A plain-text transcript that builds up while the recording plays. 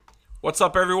What's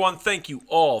up, everyone? Thank you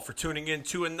all for tuning in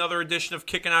to another edition of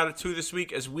Kicking Out at 2 this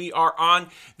week as we are on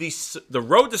the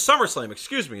road to SummerSlam.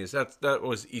 Excuse me, that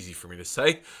was easy for me to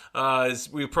say. As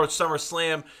we approach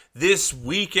SummerSlam this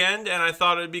weekend, and I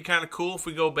thought it'd be kind of cool if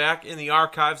we go back in the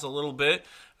archives a little bit.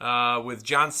 With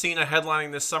John Cena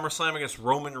headlining this SummerSlam against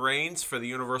Roman Reigns for the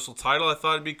Universal title, I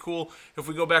thought it'd be cool if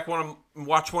we go back and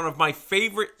watch one of my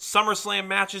favorite SummerSlam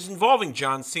matches involving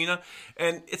John Cena.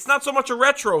 And it's not so much a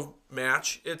retro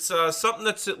match. It's something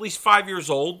that's at least 5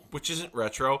 years old, which isn't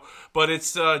retro. But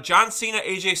it's John Cena,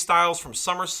 AJ Styles from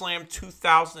SummerSlam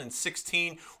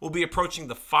 2016. We'll be approaching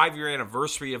the 5-year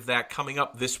anniversary of that coming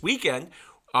up this weekend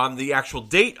on the actual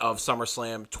date of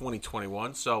SummerSlam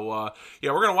 2021. So,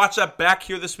 we're going to watch that back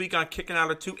here this week on Kicking Out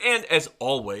at 2. And as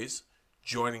always,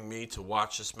 joining me to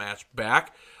watch this match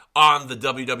back on the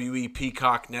WWE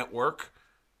Peacock Network,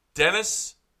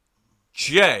 Dennis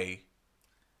J.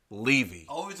 Levy.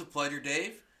 Always a pleasure,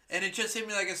 Dave. And it just hit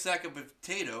me like a sack of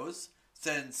potatoes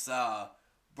since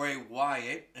Bray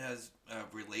Wyatt has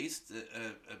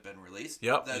been released.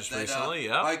 Yep, just recently,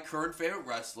 yeah. My current favorite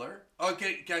wrestler. Oh,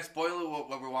 can I spoil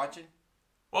what we're watching?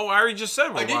 Well, I already just said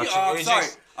we're watching.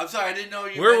 I'm sorry. I didn't know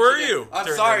you. Where were you? I'm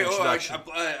sorry.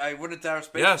 I went into outer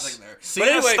space for a second there.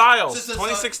 Cena Styles,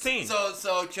 2016.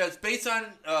 So just based on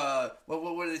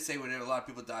what do they say when a lot of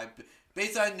people die?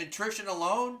 Based on nutrition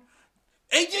alone,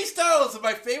 AJ Styles is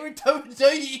my favorite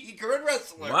WWE current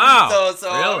wrestler. Wow.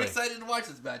 So really? I'm excited to watch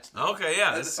this match. Okay,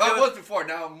 yeah. I was before.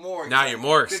 Now I'm more excited. Now you're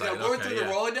more excited. Going through the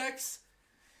Rolodex.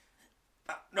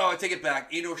 No, I take it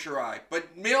back. Ino Shirai.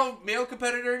 But male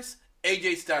competitors,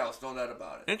 AJ Styles, no doubt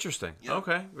about it. Interesting. Yep.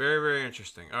 Okay. Very, very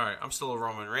interesting. All right. I'm still a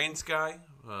Roman Reigns guy.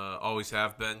 Always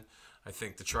have been. I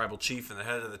think the Tribal Chief and the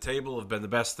head of the table have been the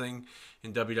best thing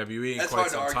in WWE in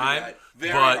quite some time.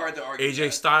 Very hard to argue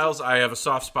AJ Styles, I have a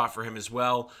soft spot for him as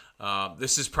well.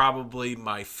 This is probably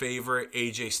my favorite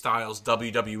AJ Styles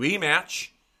WWE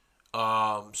match.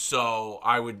 So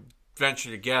I would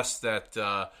venture to guess that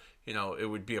it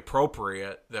would be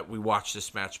appropriate that we watch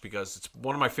this match because it's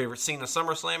one of my favorite Cena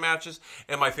SummerSlam matches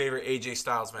and my favorite AJ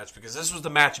Styles match because this was the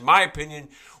match, in my opinion,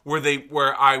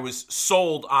 where I was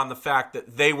sold on the fact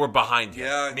that they were behind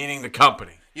him, meaning the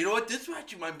company. You know what? This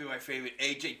match might be my favorite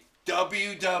AJ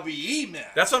WWE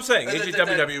match. That's what I'm saying. AJ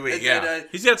WWE,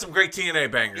 he's had some great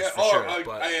TNA bangers for sure.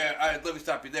 Let me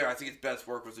stop you there. I think his best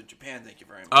work was in Japan. Thank you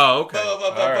very much. Oh,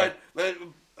 okay.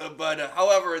 But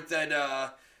however,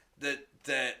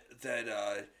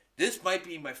 this might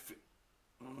be my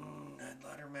that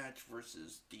ladder match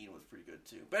versus Dean was pretty good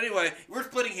too. But anyway, we're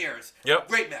splitting hairs. Yep.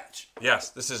 Great match. Yes,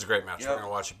 this is a great match. Yep. We're going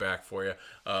to watch it back for you.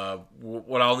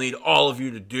 What I'll need all of you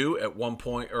to do at one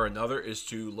point or another is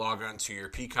to log on to your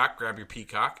Peacock, grab your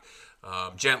Peacock,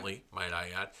 gently, might I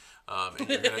add,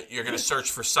 and you're gonna search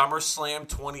for SummerSlam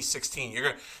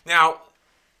 2016. Now.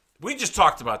 We just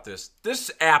talked about this.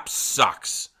 This app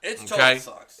sucks. Totally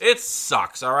sucks. It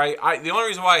sucks, all right? The only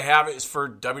reason why I have it is for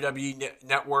WWE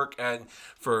Network and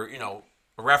for, a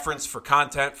reference for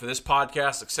content for this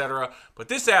podcast, etc. But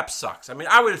this app sucks. I mean,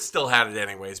 I would have still had it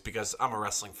anyways because I'm a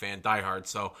wrestling fan, diehard.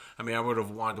 So, I mean, I would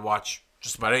have wanted to watch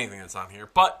just about anything that's on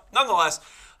here. But nonetheless,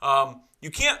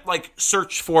 you can't,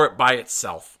 search for it by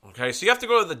itself, okay? So you have to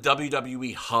go to the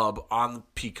WWE hub on the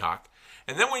Peacock.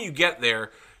 And then when you get there,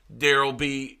 there will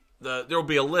be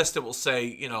a list that will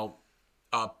say,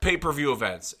 pay-per-view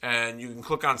events, and you can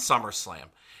click on SummerSlam.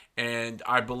 And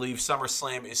I believe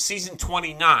SummerSlam is season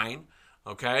 29,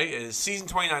 okay? It is season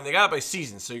 29. They got it by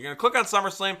season. So you're going to click on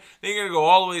SummerSlam, then you're going to go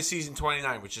all the way to season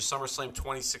 29, which is SummerSlam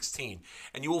 2016.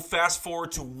 And you will fast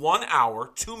forward to 1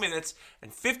 hour, 2 minutes,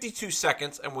 and 52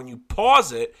 seconds. And when you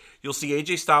pause it, you'll see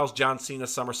AJ Styles, John Cena,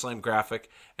 SummerSlam graphic,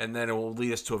 and then it will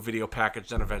lead us to a video package,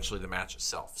 then eventually the match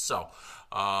itself. So,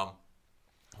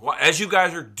 as you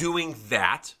guys are doing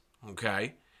that,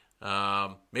 okay,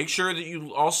 make sure that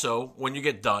you also, when you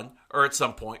get done, or at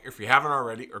some point, if you haven't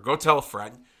already, or go tell a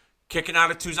friend, Kicking Out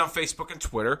at 2's on Facebook and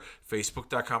Twitter,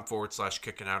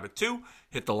 facebook.com/Kicking Out at 2.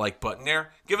 Hit the like button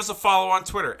there. Give us a follow on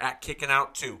Twitter, @Kicking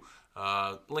Out 2.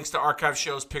 Links to archive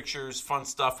shows, pictures, fun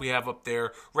stuff we have up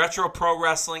there. Retro pro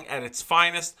wrestling at its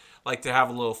finest. Like to have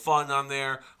a little fun on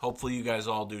there. Hopefully you guys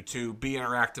all do too. Be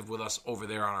interactive with us over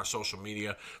there on our social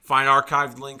media. Find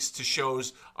archived links to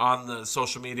shows on the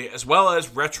social media, as well as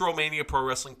Retromania Pro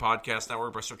Wrestling Podcast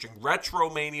Network by searching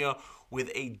Retromania with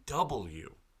a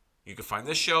W. You can find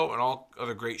this show and all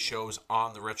other great shows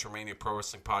on the Retromania Pro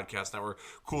Wrestling Podcast Network.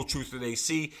 Cool Truth with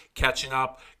AC, Catching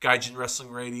Up, Gaijin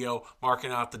Wrestling Radio, Marking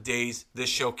Out the Days, this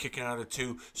show, Kicking Out at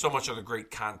 2. So much other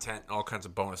great content and all kinds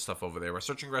of bonus stuff over there. We're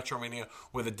searching Retromania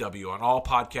with a W on all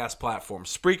podcast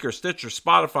platforms. Spreaker, Stitcher,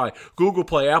 Spotify, Google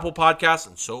Play, Apple Podcasts,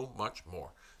 and so much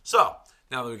more. So,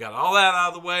 now that we got all that out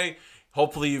of the way,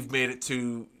 hopefully you've made it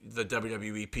to the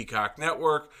WWE Peacock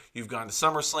Network. You've gone to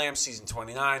SummerSlam, Season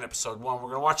 29, Episode 1. We're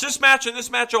going to watch this match and this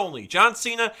match only. John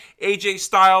Cena, AJ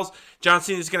Styles. John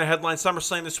Cena is going to headline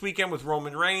SummerSlam this weekend with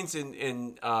Roman Reigns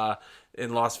in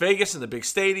Las Vegas in the big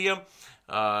stadium.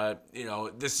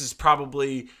 This is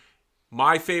probably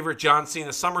my favorite John Cena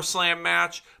SummerSlam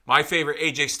match, my favorite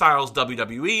AJ Styles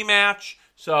WWE match.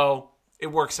 So it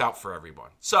works out for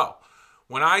everyone. So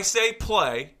when I say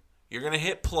play, you're going to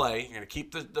hit play. You're going to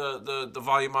keep the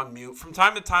volume on mute. From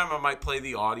time to time, I might play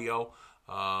the audio.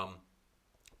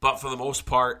 But for the most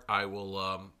part, I will,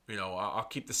 I'll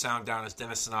keep the sound down as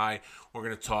Dennis and I, we're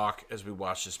going to talk as we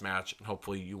watch this match. And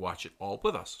hopefully you watch it all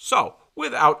with us. So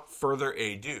without further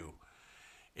ado,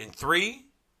 in 3,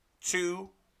 2,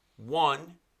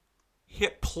 1,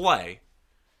 hit play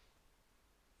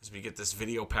as we get this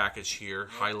video package here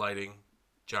highlighting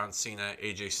John Cena,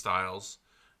 AJ Styles.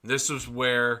 This was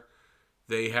where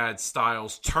they had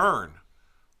Styles turn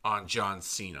on John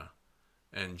Cena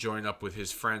and join up with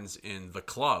his friends in the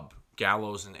club,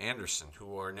 Gallows and Anderson,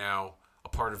 who are now a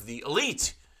part of the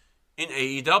Elite in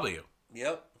AEW.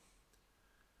 Yep.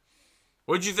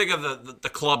 What did you think of the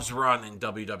club's run in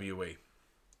WWE?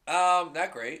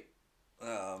 Not great.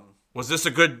 Was this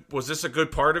a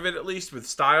good part of it, at least, with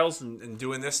Styles and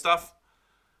doing this stuff?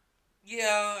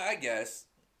 Yeah, I guess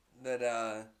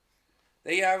that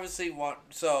they obviously want.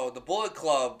 So the Bullet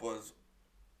Club was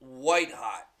white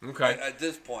hot. Okay. At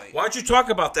this point. Why don't you talk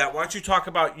about that? Why don't you talk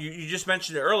about you just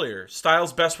mentioned it earlier?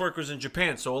 Styles' best work was in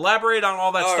Japan. So elaborate on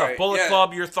all that stuff. Right, Bullet yeah.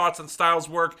 Club, your thoughts on Styles'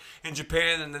 work in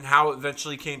Japan, and then how it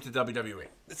eventually came to WWE.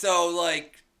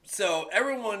 So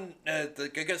everyone, I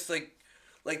guess like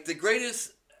the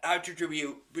greatest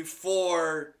attribute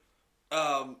before,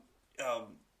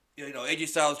 AJ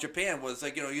Styles Japan was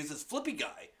he was this flippy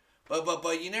guy, but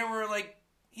he never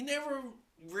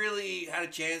really had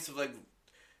a chance of it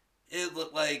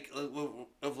looked with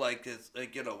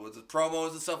the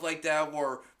promos and stuff like that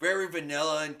were very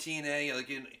vanilla in TNA.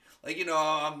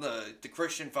 I'm the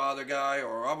Christian father guy,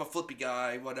 or I'm a flippy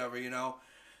guy, whatever.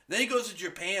 Then he goes to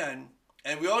Japan.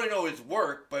 And we already know his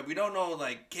work, but we don't know,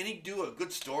 can he do a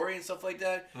good story and stuff like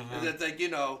that? Mm-hmm.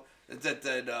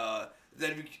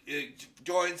 That he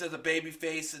joins as a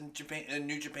babyface in Japan, in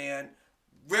New Japan,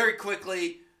 very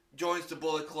quickly joins the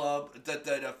Bullet Club.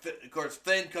 Of course,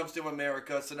 Finn comes to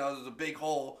America, so now there's a big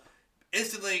hole.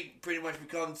 Instantly, pretty much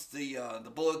becomes the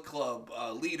Bullet Club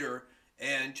leader,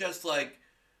 and just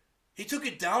he took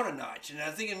it down a notch, and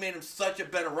I think it made him such a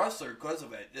better wrestler because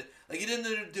of it. He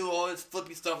didn't do all this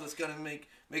flippy stuff that's gonna make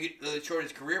it short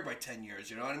his career by 10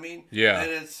 years. You know what I mean? Yeah. And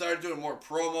it started doing more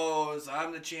promos.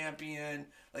 I'm the champion.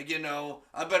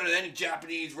 I'm better than any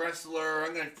Japanese wrestler.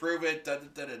 I'm gonna prove it. I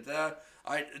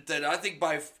think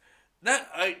by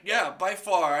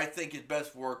far, I think his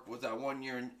best work was that 1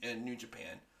 year in New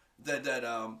Japan.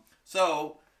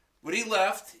 So when he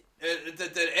left,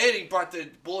 Eddie brought the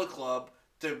Bullet Club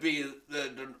to be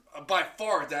the by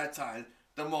far at that time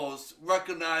the most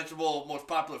recognizable, most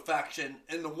popular faction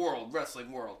in the world,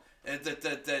 wrestling world,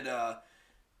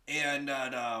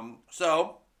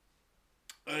 so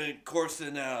of course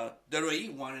in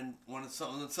WWE wanted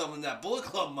some of that Bullet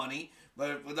Club money,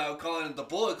 but without calling it the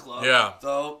Bullet Club. Yeah.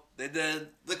 So they did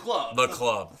the club. The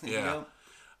club. Yeah.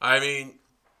 I mean,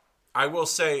 I will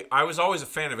say I was always a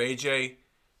fan of AJ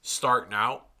starting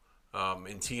out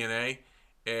in TNA,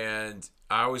 and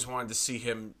I always wanted to see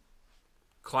him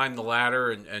climb the ladder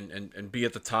and be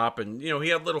at the top. And, he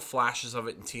had little flashes of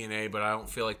it in TNA, but I don't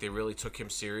feel like they really took him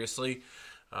seriously.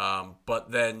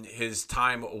 But then his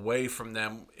time away from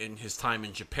them in his time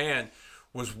in Japan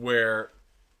was where,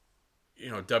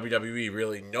 WWE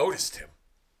really noticed him.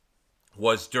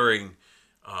 Was during,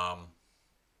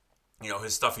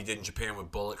 his stuff he did in Japan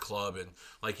with Bullet Club. And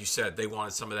like you said, they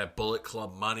wanted some of that Bullet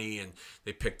Club money, and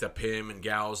they picked up him and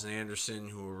Gallows and Anderson,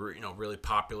 who were, really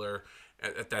popular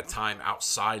at that time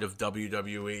outside of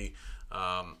WWE.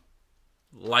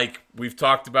 Like we've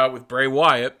talked about with Bray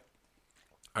Wyatt,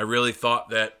 I really thought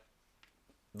that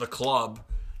the club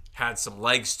had some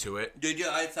legs to it. Dude, yeah,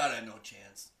 I thought I had no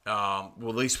chance. Well,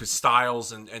 at least with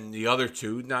Styles and the other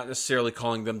two, not necessarily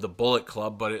calling them the Bullet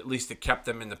Club, but at least it kept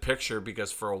them in the picture,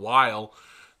 because for a while,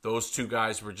 those two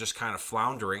guys were just kind of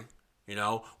floundering.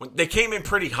 When they came in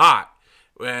pretty hot,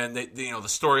 and the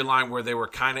storyline where they were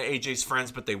kind of AJ's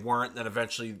friends, but they weren't. Then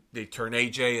eventually they turn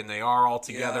AJ, and they are all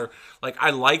together. Yeah. I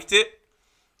liked it.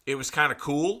 It was kind of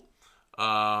cool.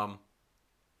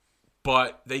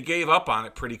 But they gave up on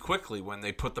it pretty quickly when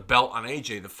they put the belt on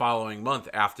AJ the following month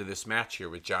after this match here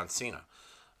with John Cena.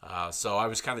 So I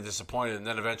was kind of disappointed. And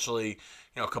then eventually,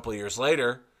 a couple of years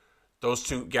later, those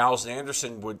two, Gallows and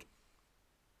Anderson,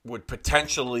 would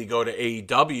potentially go to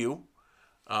AEW,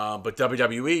 but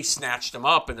WWE snatched him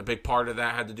up, and a big part of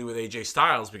that had to do with AJ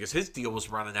Styles because his deal was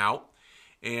running out,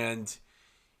 and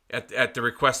at the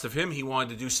request of him, he wanted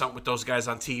to do something with those guys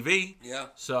on TV. Yeah.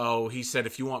 So he said,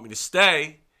 if you want me to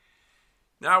stay.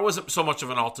 Now, it wasn't so much of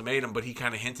an ultimatum, but he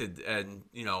kind of hinted and,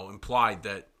 implied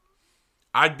that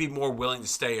I'd be more willing to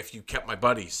stay if you kept my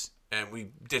buddies and we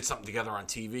did something together on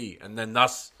TV. And then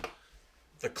thus,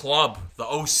 the club, the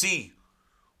OC,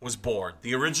 was born.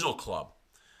 The original club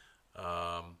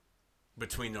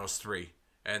between those three.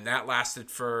 And that lasted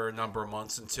for a number of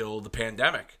months until the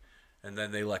pandemic. And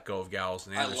then they let go of Gallows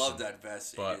and Anderson. I love that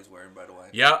vest he is wearing, by the way.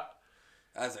 Yeah.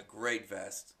 That's a great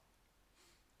vest.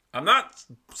 I'm not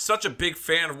such a big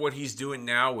fan of what he's doing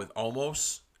now with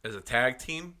Omos as a tag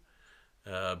team,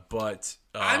 but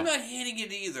I'm not hating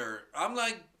it either. I'm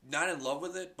not in love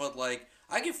with it, but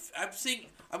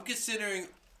I'm considering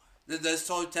this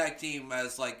whole tag team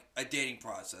as like a dating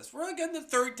process. We're like on the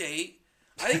third date.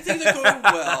 I think things are going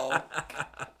well,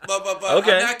 but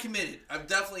okay. I'm not committed. I'm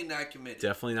definitely not committed.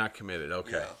 Definitely not committed.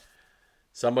 Okay, yeah.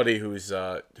 Somebody who's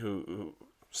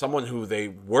someone who they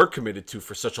were committed to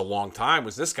for such a long time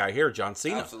was this guy here, John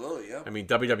Cena. Absolutely, yeah. I mean,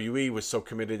 WWE was so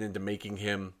committed into making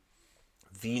him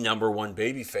the number one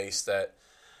babyface that,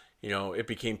 it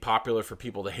became popular for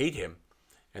people to hate him.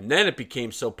 And then it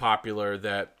became so popular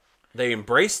that they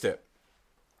embraced it.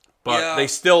 But they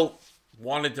still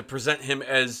wanted to present him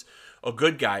as a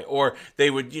good guy, or they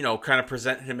would, kind of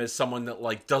present him as someone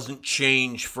that doesn't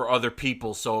change for other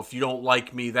people. So if you don't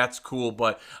like me, that's cool,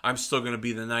 but I'm still going to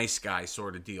be the nice guy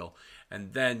sort of deal.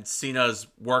 And then Cena's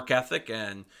work ethic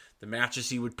and the matches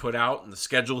he would put out and the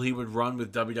schedule he would run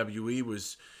with WWE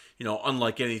was,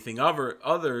 unlike anything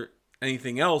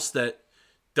anything else that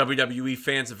WWE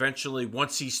fans eventually,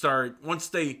 once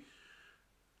they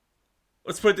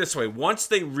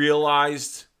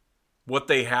realized what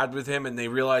they had with him and they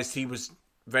realized he was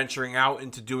venturing out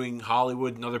into doing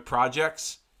Hollywood and other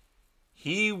projects,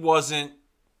 he wasn't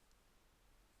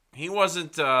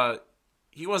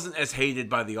as hated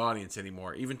by the audience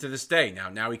anymore, even to this day.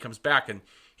 Now he comes back and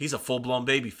he's a full-blown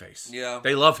babyface. Yeah.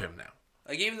 They love him now.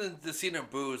 Like, even the Cena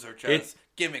boos are just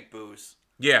gimmick boos.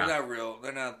 Yeah. They're not real.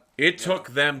 They're not... It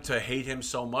took them to hate him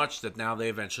so much that now they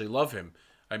eventually love him.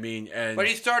 I mean, But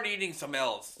he started eating some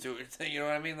L's, too. You know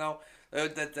what I mean, though?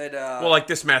 Well, like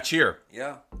this match here.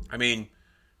 Yeah. I mean,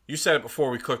 you said it before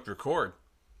we clicked record.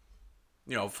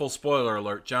 Full spoiler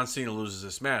alert, John Cena loses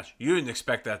this match. You didn't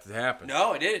expect that to happen.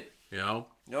 No, I didn't. No,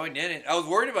 I didn't. I was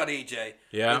worried about AJ.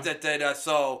 Yeah.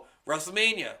 So,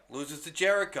 WrestleMania loses to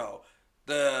Jericho.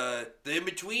 The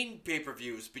in-between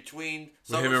pay-per-views between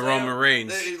with him and Roman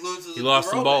Reigns. He lost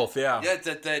them both, yeah.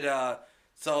 Yeah,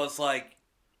 so it's like,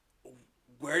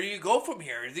 where do you go from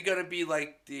here? Is he going to be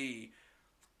like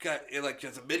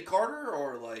just a mid-carder,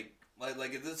 or like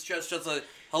is this just a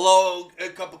hello, a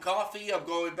cup of coffee, I'm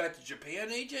going back to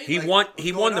Japan, AJ? He won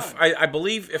I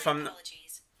believe, if I'm not...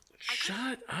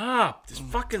 Shut up. Just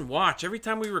fucking watch. Every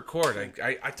time we record,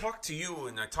 I talk to you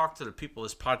and I talk to the people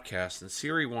of this podcast, and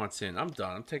Siri wants in. I'm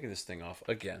done. I'm taking this thing off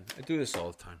again. I do this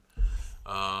all the time.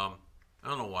 I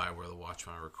don't know why I wear the watch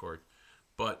when I record.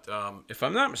 But if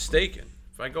I'm not mistaken,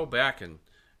 if I go back and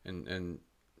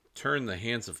turn the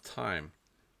hands of time,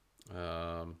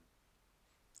 I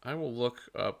will look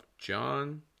up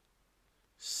John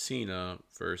Cena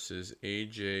versus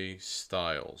AJ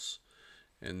Styles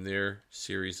in their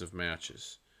series of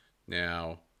matches.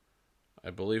 Now,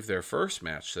 I believe their first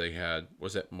match they had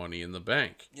was at Money in the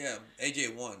Bank. Yeah,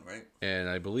 AJ won, right? And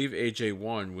I believe AJ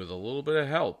won with a little bit of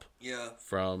help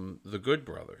from the Good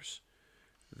Brothers,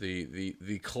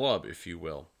 the club, if you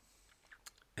will.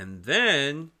 And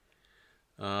then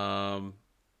they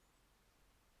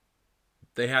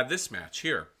had this match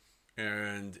here,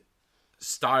 and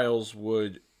Styles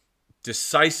would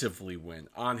decisively win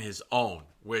on his own,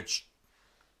 which,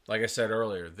 like I said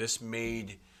earlier, this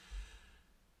made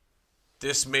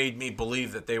me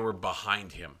believe that they were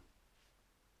behind him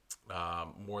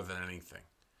more than anything.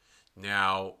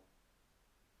 Now,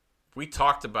 we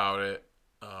talked about it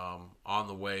on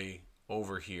the way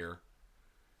over here.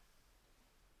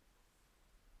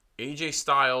 AJ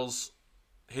Styles,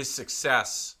 his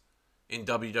success in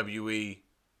WWE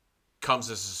comes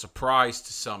as a surprise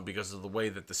to some because of the way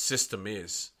that the system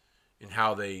is and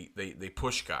how they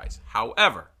push guys.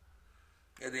 However,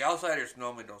 the outsiders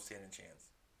normally don't stand a chance.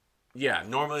 Yeah,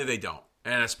 normally they don't,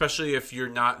 and especially if you're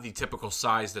not the typical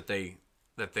size that they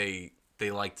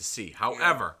like to see.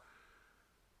 However,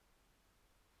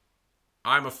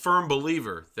 I'm a firm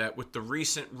believer that with the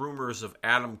recent rumors of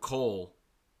Adam Cole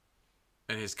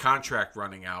and his contract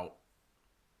running out,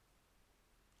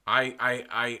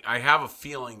 I have a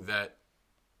feeling that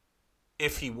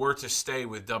if he were to stay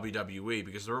with WWE,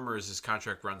 because the rumor is his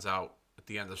contract runs out at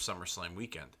the end of SummerSlam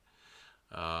weekend,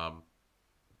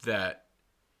 that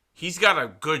he's got a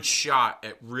good shot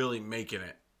at really making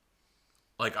it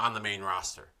like on the main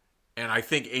roster. And I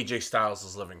think AJ Styles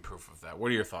is living proof of that.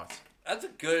 What are your thoughts? That's a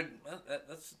good.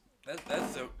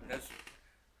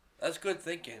 That's good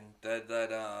thinking.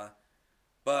 The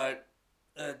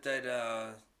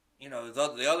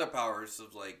other powers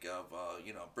of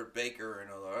Britt Baker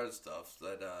and all the other stuff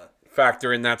that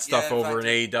Factor in that stuff over in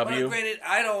AEW. But granted,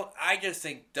 I just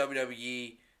think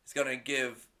WWE is gonna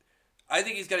give. I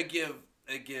think he's gonna give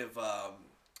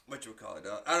what you would call it,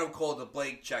 Adam Cole the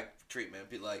blank check treatment.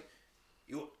 Be like,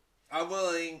 I'm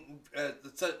willing.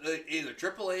 Either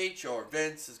Triple H or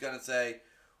Vince is gonna say,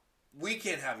 we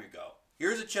can't have you go.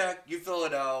 Here's a check. You fill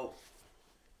it out.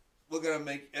 We're gonna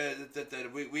make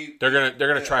They're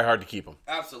gonna try hard to keep him.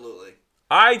 Absolutely.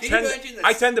 I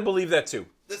tend to believe that too.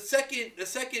 The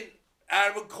second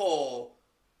Adam Cole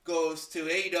goes to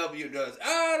AEW and does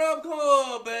Adam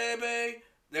Cole, baby,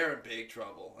 they're in big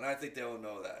trouble, and I think they don't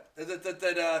know that.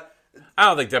 I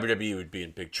don't think WWE would be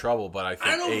in big trouble, but I think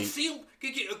I don't see him.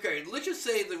 Okay, let's just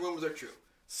say the rumors are true.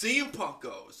 CM Punk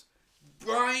goes,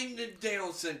 Bryan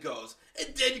Danielson goes,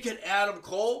 and then you get Adam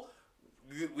Cole.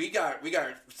 We got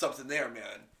something there, man.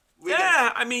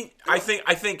 I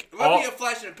think it might be a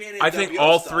flash in the pan. I think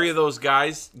all three of those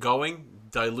guys going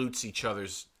dilutes each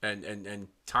other's and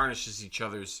tarnishes each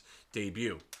other's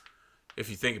debut. If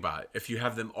you think about it, if you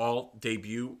have them all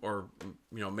debut or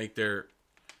make their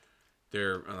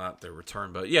not their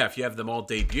return, but yeah, if you have them all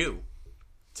debut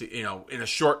to in a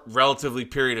short relatively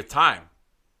period of time,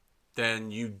 then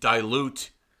you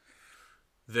dilute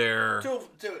their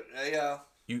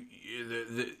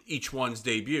each one's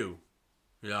debut,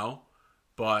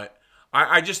 But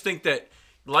I just think that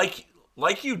like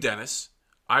you, Dennis,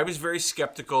 I was very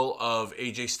skeptical of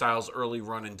AJ Styles' early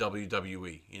run in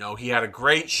WWE. He had a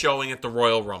great showing at the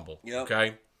Royal Rumble. Yep.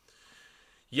 Okay.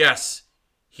 Yes,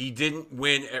 he didn't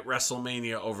win at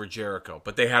WrestleMania over Jericho,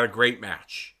 but they had a great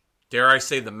match. Dare I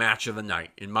say the match of the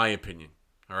night, in my opinion.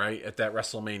 All right, at that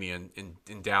WrestleMania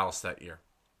in Dallas that year.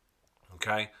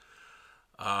 Okay.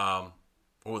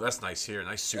 Oh, that's nice here.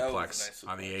 Nice suplex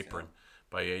on the apron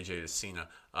by AJ to Cena.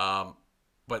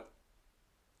 But,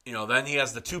 then he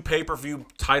has the 2 pay-per-view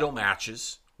title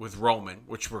matches with Roman,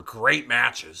 which were great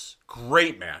matches.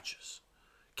 Great matches.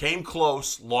 Came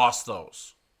close, lost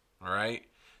those. All right?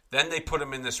 Then they put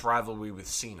him in this rivalry with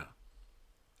Cena.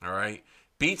 All right?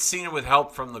 Beat Cena with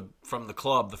help from the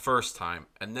club the first time,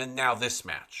 and then now this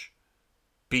match.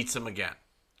 Beats him again.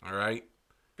 All right?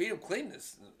 Beat him clean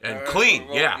clean,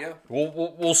 yeah.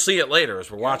 We'll see it later as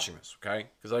we're watching this, okay?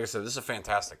 Because like I said, this is a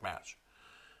fantastic match.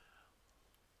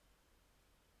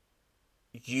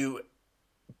 Due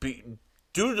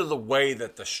to the way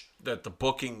that the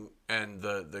booking and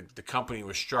the company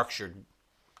was structured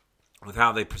with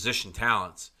how they position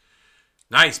talents,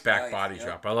 nice back body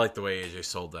drop. I like the way AJ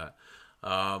sold that.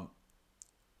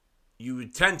 You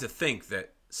would tend to think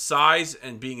that size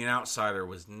and being an outsider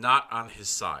was not on his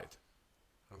side.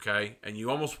 Okay? And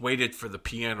you almost waited for the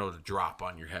piano to drop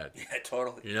on your head. Yeah,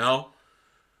 totally.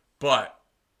 But,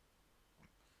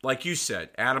 like you said,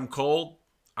 Adam Cole,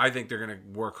 I think they're going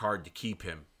to work hard to keep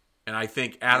him. And I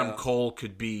think Adam Cole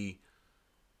could be...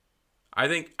 I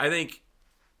think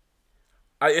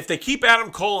if they keep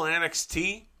Adam Cole in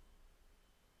NXT,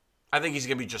 I think he's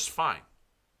going to be just fine.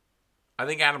 I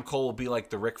think Adam Cole will be like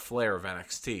the Ric Flair of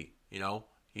NXT,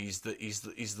 He's the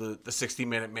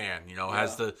 60-minute man,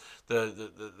 has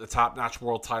the top-notch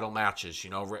world title matches,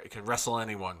 can wrestle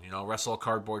anyone, wrestle a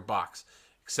cardboard box,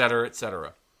 et cetera, et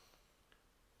cetera.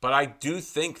 But I do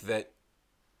think that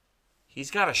he's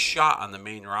got a shot on the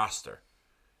main roster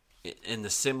in the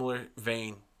similar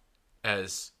vein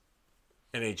as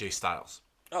an AJ Styles.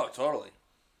 Oh, totally.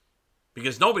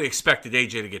 Because nobody expected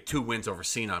AJ to get 2 wins over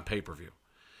Cena on pay-per-view.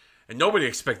 And nobody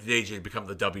expected AJ to become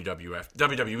the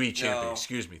WWE champion. No.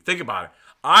 Excuse me. Think about it.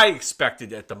 I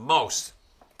expected at the most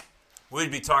we'd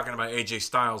be talking about AJ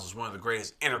Styles as one of the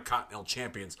greatest intercontinental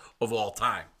champions of all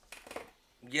time.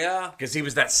 Yeah. Because he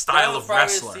was that style of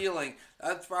wrestler. Ceiling.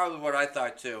 That's probably what I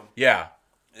thought too. Yeah.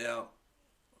 Yeah.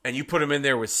 And you put him in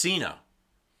there with Cena,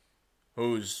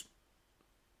 who's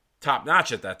top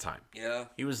notch at that time. Yeah.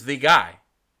 He was the guy.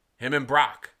 Him and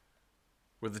Brock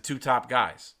were the 2 top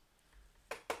guys.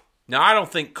 Now, I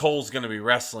don't think Cole's going to be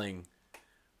wrestling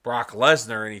Brock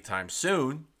Lesnar anytime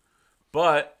soon,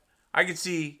 but I could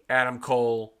see Adam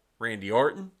Cole, Randy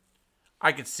Orton.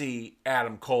 I could see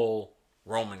Adam Cole,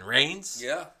 Roman Reigns.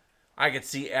 Yeah. I could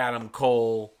see Adam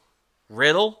Cole,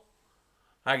 Riddle.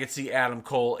 I could see Adam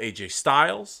Cole, AJ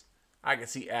Styles. I could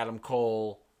see Adam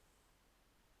Cole,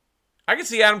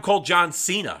 John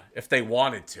Cena if they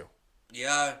wanted to.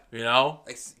 Yeah. You know?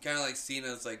 Like kind of like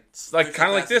Cena's like. It's like kind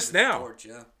of like this now. Torch,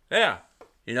 yeah. Yeah.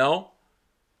 You know?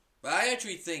 But I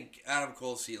actually think Adam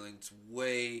Cole's ceiling's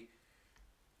way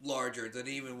larger than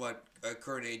even what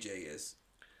current AJ is.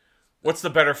 What's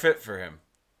the better fit for him?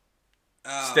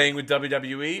 Staying with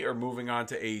WWE or moving on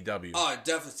to AEW? Oh,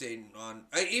 definitely staying on.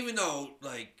 Even though,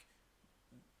 like,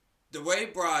 the way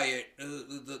Bryant,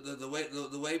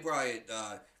 the way Bryant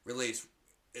released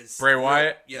is Bray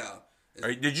Wyatt. Yeah.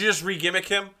 Did you just re-gimmick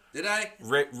him? Did I?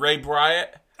 Ray Bryant.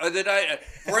 Did I?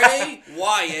 Bray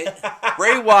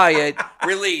Wyatt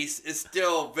release is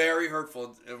still very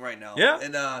hurtful right now.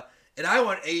 Yeah. And I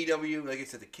want AEW, like I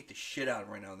said, to kick the shit out of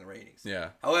him right now in the ratings.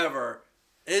 Yeah. However,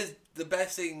 is the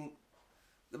best thing.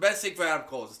 The best thing for Adam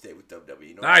Cole is to stay with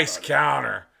WWE. Nice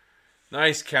counter.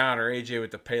 Nice counter. AJ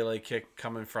with the Pele kick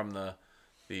coming from the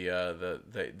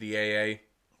AA.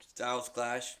 Styles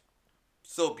Clash.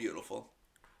 So beautiful.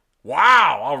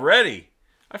 Wow, already.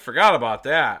 I forgot about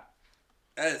that.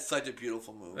 That is such a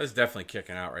beautiful move. That's definitely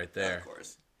kicking out right there. Of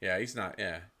course. Yeah, he's not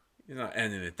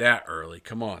ending it that early.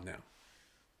 Come on now.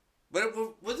 But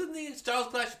wasn't the Styles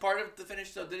Clash part of the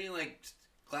finish though? Didn't he like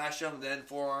clash him and then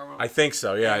forearm him? I think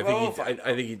so. Yeah, I think But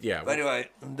anyway,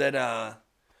 then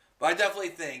but I definitely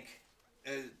think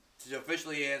to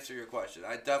officially answer your question,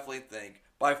 I definitely think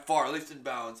by far, at least in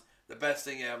bounds, the best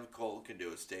thing Adam Cole can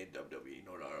do is stay in WWE.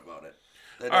 No doubt about it.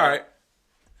 Then, all right.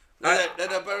 I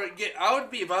would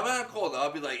be if I'm Adam Cole.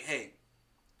 I'd be like, hey,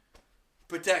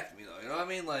 protect me though. You know what I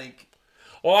mean? Like.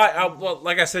 Well,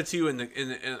 like I said to you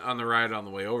on the ride on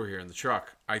the way over here in the truck,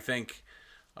 I think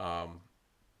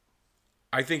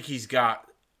he's got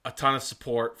a ton of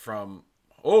support from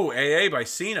AA by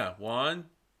Cena. 1,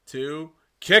 2,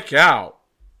 kick out.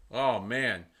 Oh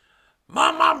man,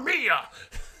 Mamma Mia!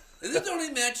 Is this the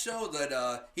only match though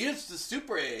that he does the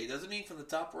Super AA, doesn't he, from the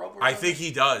top rope? I think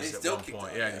he does at one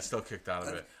point. Yeah, he's still kicked out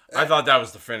of it. I thought that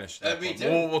was the finish. Me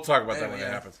too. We'll talk about that when it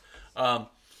happens.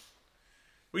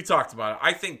 We talked about it.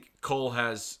 I think Cole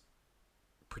has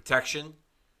protection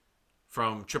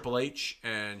from Triple H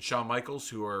and Shawn Michaels,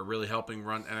 who are really helping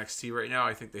run NXT right now.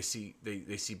 I think they see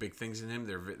big things in him.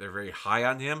 They're very high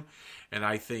on him, and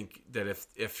I think that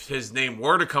if his name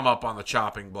were to come up on the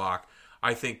chopping block,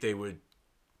 I think they would,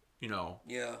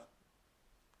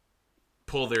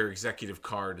 pull their executive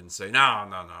card and say, no,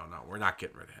 we're not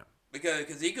getting rid of him.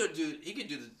 Because he could do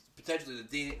potentially the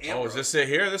Dean Ambrose. Oh, is this it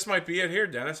here? This might be it here,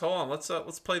 Dennis. Hold on. Let's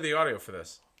play the audio for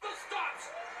this. The stops,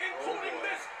 including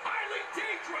this highly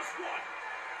dangerous one.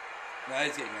 Nah,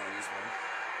 he's getting out of this one.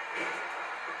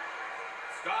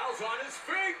 Styles on his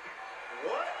feet.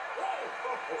 What?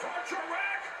 Whoa! Torture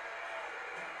rack.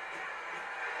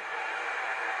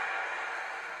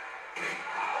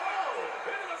 Oh!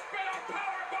 Into the spin out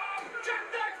power bomb.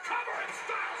 Jackknife cover and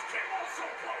Styles came also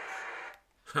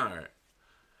close. All right.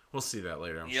 We'll see that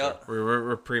later, I'm sure.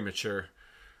 We're premature.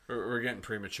 We're getting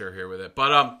premature here with it.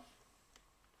 But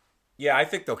yeah, I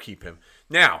think they'll keep him.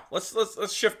 Now,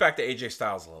 let's shift back to AJ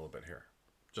Styles a little bit here.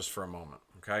 Just for a moment,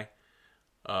 okay?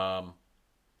 After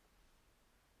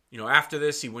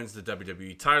this, he wins the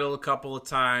WWE title a couple of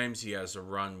times. He has a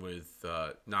run with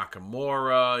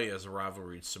Nakamura. He has a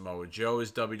rivalry with Samoa Joe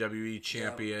as WWE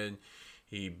champion.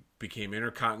 Yeah. He became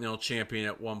Intercontinental champion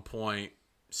at one point.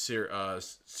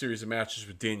 Series of matches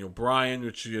with Daniel Bryan,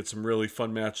 which he had some really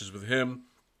fun matches with him.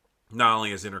 Not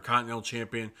only as Intercontinental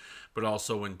champion, but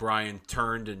also when Bryan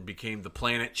turned and became the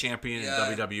Planet champion in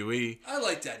WWE. I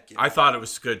like that gimmick. I thought it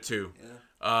was good too.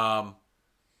 Yeah.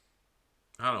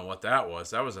 I don't know what that was.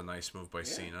 That was a nice move by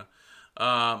Cena.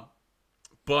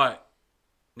 But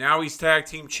now he's tag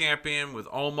team champion with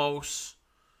Omos.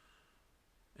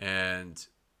 And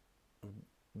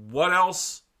what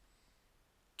else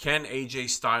can AJ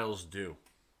Styles do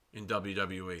in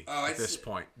WWE at this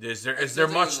point? Is there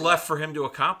much left for him to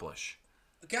accomplish?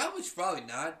 Accomplish probably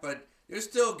not, but there's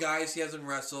still guys he hasn't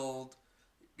wrestled.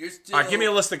 All right, give me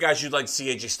a list of guys you'd like to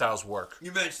see AJ Styles work.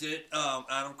 You mentioned it,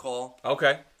 Adam Cole.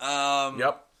 Okay.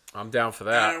 Yep, I'm down for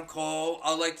that. Adam Cole.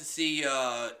 I'd like to see.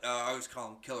 I always call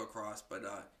him Killer Cross, but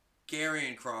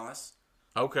Karrion Kross.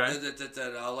 Okay.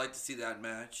 I'd like to see that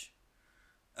match.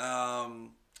 I'd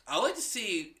like to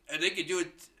see, and they could do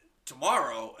it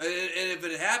tomorrow. And if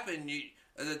it happened,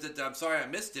 I'm sorry I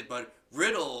missed it, but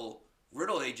Riddle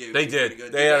AJ. They did.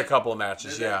 Good. They had a couple of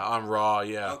matches, on Raw,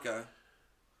 yeah. Okay.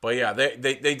 But yeah,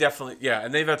 they definitely,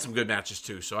 and they've had some good matches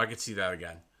too, so I could see that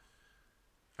again.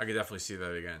 I could definitely see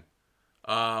that again.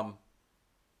 All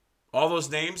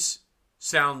those names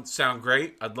sound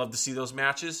great. I'd love to see those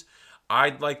matches.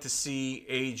 I'd like to see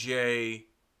AJ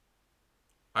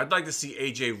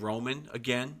Roman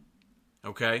again.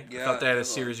 Okay? I Yeah, thought they had a definitely.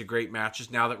 series of great matches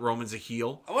now that Roman's a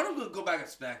heel. I want him to go back to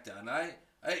SmackDown.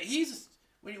 He's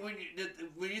when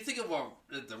you think of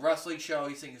the wrestling show,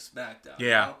 you think of SmackDown.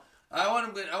 Yeah. You know? I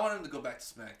want him to go back to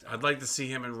SmackDown. I'd like to see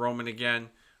him and Roman again.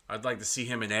 I'd like to see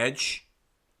him and Edge.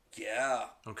 Yeah.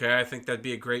 Okay, I think that'd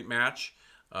be a great match.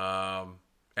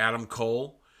 Adam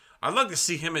Cole. I'd like to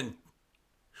see him and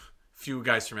a few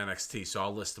guys from NXT, so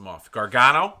I'll list them off.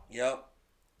 Gargano, Yep.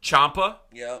 Ciampa,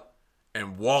 Yep.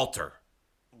 and Walter.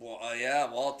 Well, yeah,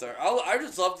 Walter. I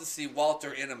just love to see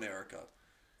Walter in America.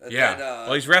 And Yeah. then,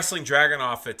 Well, he's wrestling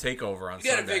Dragunov at TakeOver on you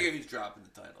gotta Sunday. figure he's dropping the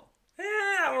title.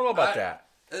 I don't know about that.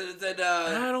 Then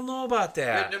I don't know about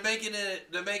that. they're making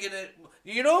it.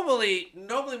 You normally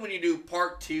when you do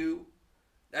part 2,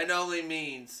 that normally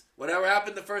means whatever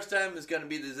happened the first time is going to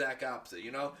be the exact opposite.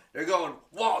 You know, they're going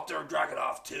Walter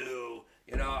Dragunov 2.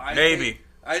 You know, Maybe.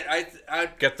 I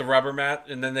Get the rubber match,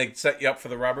 and then they set you up for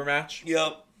the rubber match.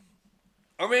 Yep.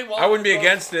 Or maybe Walter I wouldn't be goes-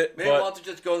 against it, Maybe but... Walter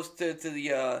just goes to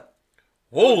the.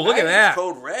 Whoa, look at that.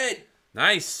 Code Red.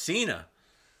 Nice, Cena.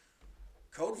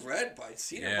 Code Red by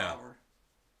Cena Yeah. Bomber.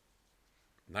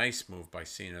 Nice move by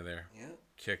Cena there. Yeah.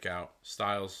 Kick out.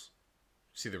 Styles,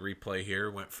 see the replay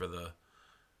here, went for the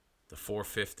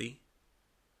 450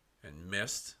 and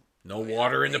missed. No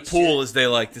water in the ate pool, shit. as they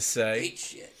like to say. Ate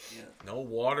shit. Yeah. No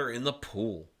water in the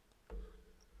pool.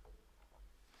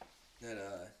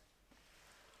 That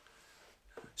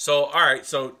So, all right.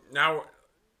 So now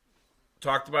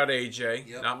talked about AJ.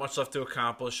 Yep. Not much left to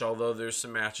accomplish, although there's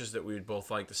some matches that we'd both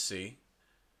like to see.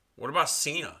 What about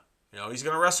Cena? You know, he's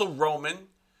going to wrestle Roman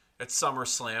at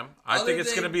SummerSlam. I Other think it's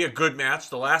than- going to be a good match.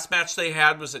 The last match they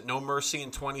had was at No Mercy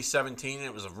in 2017. And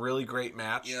it was a really great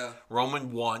match. Yeah.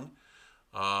 Roman won.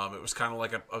 It was kind of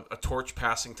like a torch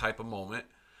passing type of moment.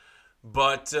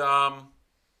 But other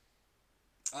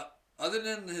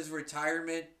than his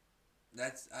retirement, I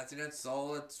think that's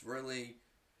all that's really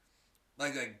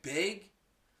like big,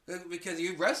 because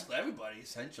he wrestled everybody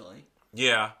essentially,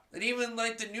 yeah, and even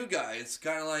like the new guy, it's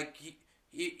kind of like he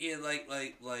like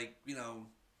you know,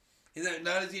 he's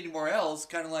not as anymore else.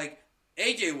 Kind of like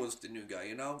AJ was the new guy,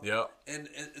 you know. yep. And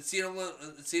seeing him let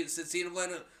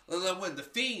him win. The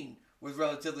Fiend was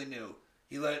relatively new.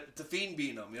 He let the Fiend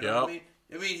beat him. You know what I mean?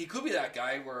 I mean, he could be that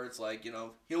guy where it's like, you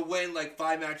know, he'll win like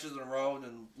 5 matches in a row and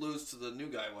then lose to the new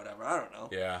guy, whatever. I don't know.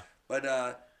 Yeah. But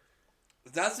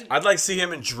that's. I'd like to see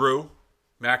him and Drew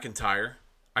McIntyre.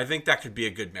 I think that could be a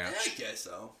good match. I guess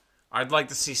so. I'd like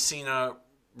to see Cena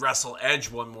wrestle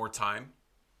Edge one more time.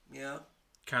 Yeah.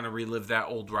 Kind of relive that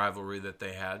old rivalry that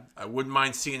they had. I wouldn't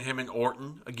mind seeing him and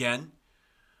Orton again.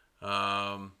 Do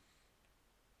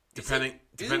you think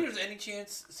there's any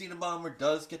chance Cena Bomber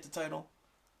does get the title?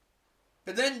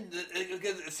 But then,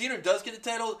 if Cena does get the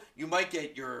title, you might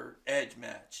get your Edge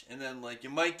match, and then like you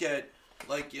might get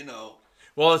like, you know.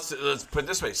 Well, let's put it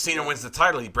this way: Cena wins the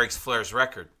title, he breaks Flair's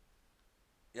record.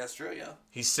 Yeah, that's true. Yeah.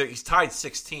 He's tied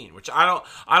 16, which I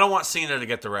don't want Cena to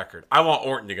get the record. I want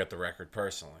Orton to get the record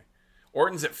personally.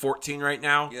 Orton's at 14 right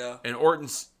now. Yeah. And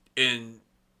Orton's in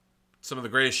some of the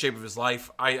greatest shape of his life.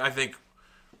 I think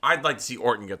I'd like to see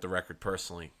Orton get the record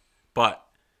personally, but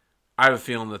I have a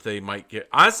feeling that they might get.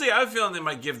 Honestly, I have a feeling they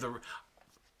might give the.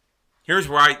 Here's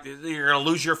where you're gonna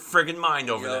lose your friggin' mind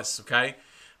over this, okay?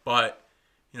 But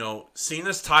you know,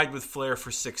 Cena's tied with Flair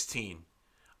for 16.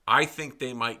 I think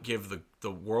they might give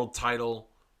the world title,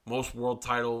 most world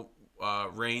title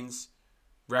reigns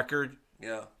record,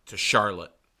 to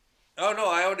Charlotte. Oh no,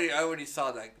 I already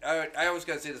saw that. I was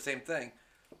gonna say the same thing.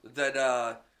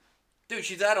 That dude,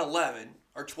 she's at 11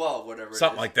 or 12, whatever.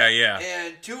 Something like that, yeah.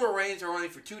 And 2 of her reigns are only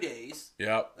for 2 days.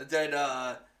 Yep.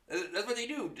 That that's what they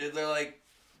do. They're like,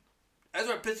 that's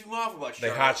what pisses me off about They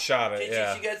Charlotte. hot shot it,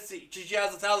 yeah. She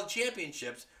has 1,000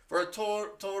 championships for a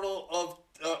total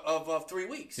of 3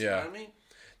 weeks. Yeah. You know what I mean?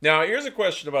 Now, here's a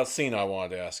question about Cena I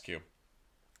wanted to ask you.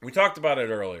 We talked about it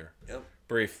earlier, Yep.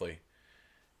 briefly,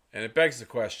 and it begs the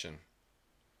question.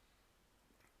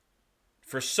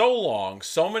 For so long,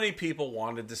 so many people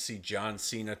wanted to see John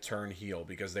Cena turn heel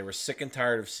because they were sick and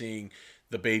tired of seeing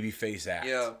the babyface act.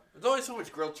 Yeah. There's only so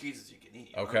much grilled cheese as you can eat.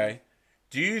 You know what I Okay? mean?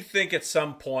 Do you think at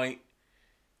some point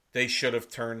they should have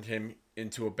turned him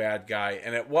into a bad guy?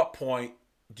 And at what point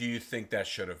do you think that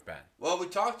should have been? Well, we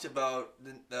talked about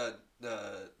the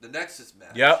Nexus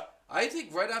match. Yep. I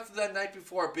think right after that night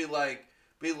before, be like,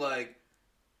 you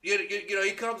know,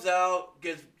 he comes out,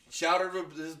 gets shouted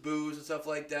with his booze and stuff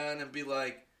like that, and be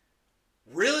like,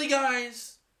 "Really,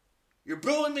 guys? You're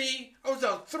booing me? I was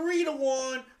down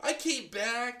 3-1. I came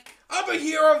back. I'm a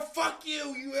hero. Fuck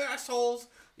you, you assholes."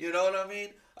 You know what I mean?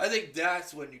 I think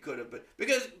that's when you could have been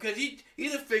because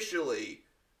he's officially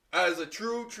as a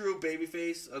true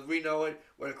babyface as we know it.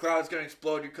 When a crowd's gonna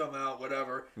explode, you come out,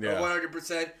 whatever. Yeah.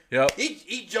 100%. Yep.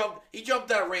 He jumped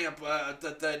that ramp on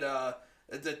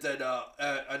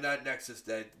that Nexus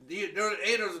day.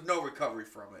 There was no recovery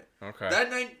from it. Okay.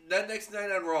 That next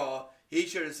night on Raw, he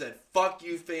should have said, "Fuck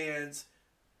you, fans."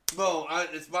 Boom!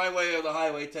 It's my way or the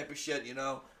highway type of shit. You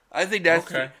know. I think that's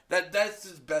Okay. that's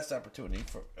his best opportunity,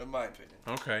 in my opinion.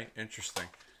 Okay, interesting.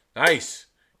 Nice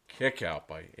kick out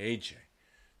by AJ.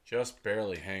 Just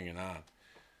barely hanging on.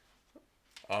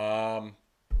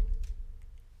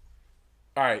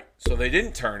 All right, so they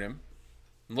didn't turn him.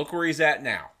 Look where he's at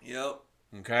now. Yep.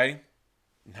 Okay?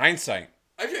 In hindsight.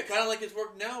 Actually, I kind of like his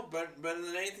work now better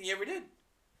than anything he ever did.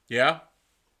 Yeah?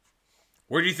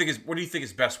 What do you think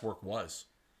his best work was?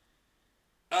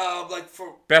 Like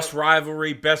for Best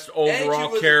rivalry, best overall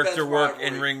was his character best work, rivalry.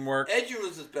 in-ring work. Edge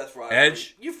was his best rivalry.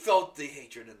 Edge? You felt the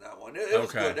hatred in that one. It was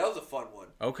Okay. good. That was a fun one.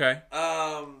 Okay.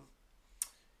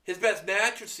 His best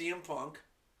match was CM Punk.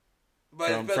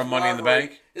 But his best From Money in the rivalry-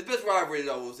 Bank? His best rivalry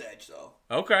though was Edge though.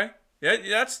 Okay. Yeah,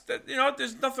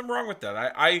 there's nothing wrong with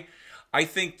that. I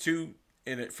think too,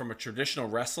 from a traditional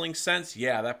wrestling sense,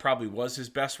 yeah, that probably was his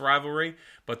best rivalry,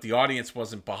 but the audience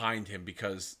wasn't behind him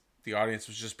because the audience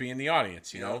was just being the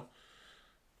audience, you know,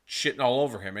 shitting all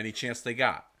over him any chance they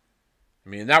got. I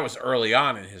mean, that was early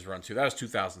on in his run too. That was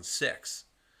 2006.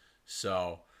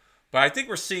 So, but I think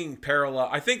we're seeing parallel.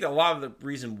 I think a lot of the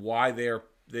reason why they're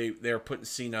putting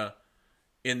Cena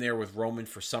in there with Roman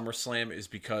for SummerSlam is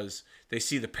because they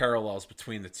see the parallels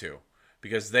between the two.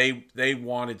 Because they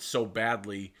wanted so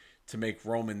badly to make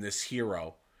Roman this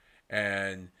hero.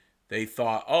 And they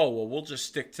thought, oh, well, we'll just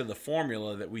stick to the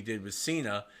formula that we did with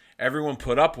Cena. Everyone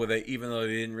put up with it, even though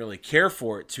they didn't really care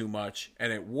for it too much.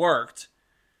 And it worked.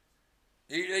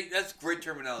 That's great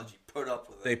terminology. Put up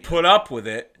with it. They put up with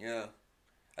it. Yeah.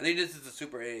 I think this is the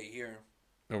Super 8 here.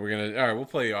 And all right, we'll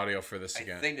play the audio for this I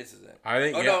again. think this is it. I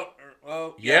think, yeah. No.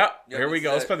 Oh, Yeah, here we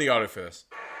go. Let's play the audio for this.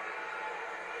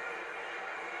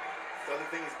 So the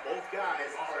thing is, both guys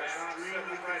are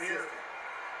extremely consistent.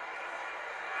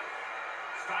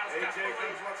 Styles AJ desperately.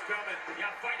 knows what's coming.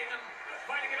 Yeah,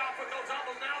 fighting it off with those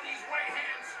elbows. Now these right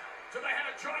hands to the head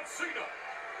of John Cena.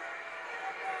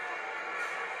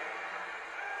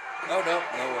 Oh, no,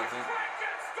 it wasn't.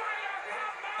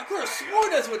 I could have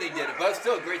sworn that's when they did it, but it's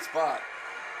still a great spot.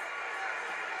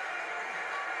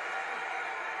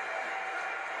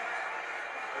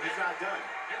 But he's not done.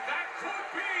 And that could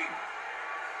be.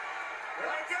 There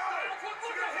we go.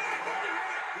 Look at him.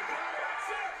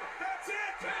 That's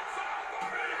it. It's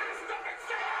over. It has to be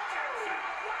Cena.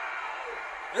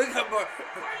 Wow. Look at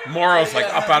Mar- Morrow's like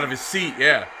up out of his seat,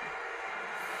 yeah.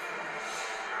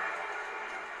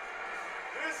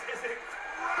 This is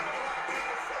incredible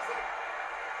athleticism.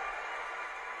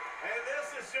 And this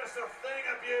is just a thing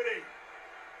of beauty.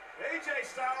 AJ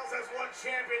Styles has won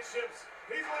championships.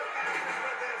 He's won matches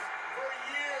with this for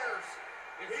years.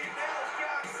 He nails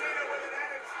John Cena with it,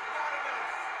 and it's not enough.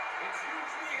 It's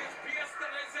usually his pièce de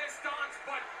résistance,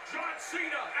 but John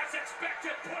Cena, as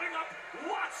expected, putting up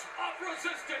lots of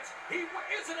resistance. He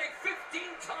isn't a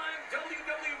 15-time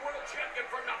WWE World Champion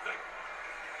for nothing.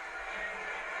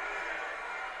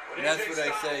 But That's AJ what I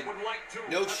Styles said. would like to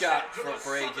No ascend shot to for the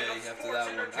summit AJ of after sports that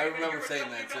one. I entertainment remember here saying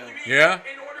at that, too. WWE. Yeah?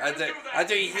 In order I to think do that,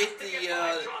 after he has hit to get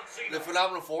behind John Cena. the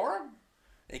Phenomenal Forum,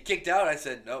 he kicked out. I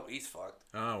said, nope, he's fucked.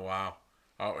 Oh, wow.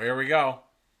 Oh, here we go.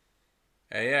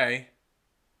 AA. Is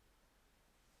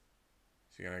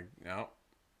he gonna... No.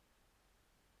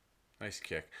 Nice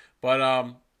kick.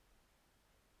 But,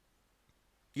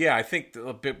 yeah, I think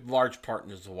a large part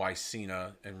is why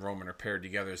Cena and Roman are paired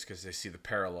together is because they see the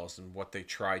parallels and what they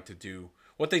tried to do.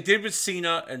 What they did with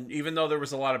Cena, and even though there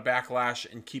was a lot of backlash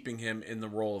in keeping him in the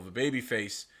role of a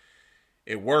babyface,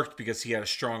 it worked because he had a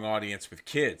strong audience with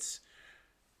kids.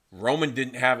 Roman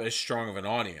didn't have as strong of an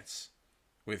audience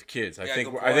with kids. I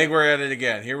think we're at it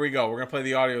again. Here we go. We're gonna play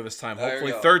the audio this time. There you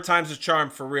Hopefully, go. third time's a charm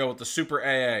for real with the Super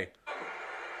AA.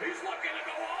 He's looking to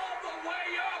go all the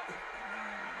way up.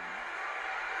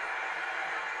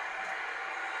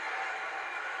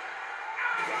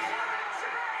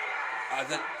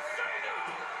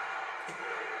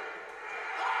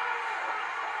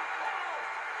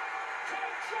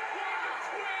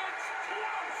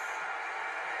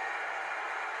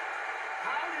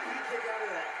 How did he kick out of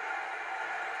that?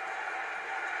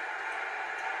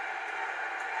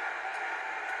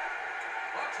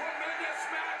 A tremendous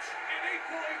match, an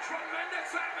equally tremendous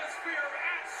atmosphere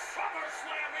at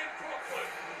SummerSlam in Brooklyn.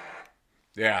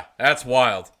 Yeah, that's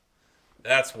wild.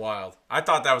 That's wild. I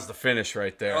thought that was the finish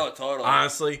right there. Oh, totally.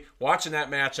 Honestly, watching that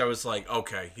match, I was like,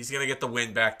 okay, he's going to get the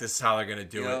win back. This is how they're going to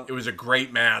do Yeah. it. It was a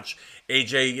great match.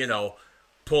 AJ,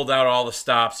 pulled out all the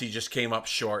stops. He just came up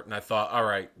short, and I thought, all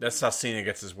right, that's how Cena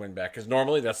gets his win back. Because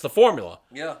normally that's the formula.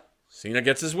 Yeah. Cena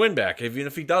gets his win back, even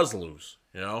if he does lose,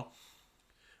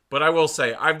 But I will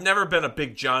say, I've never been a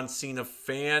big John Cena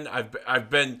fan. I've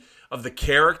been of the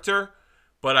character,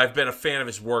 but I've been a fan of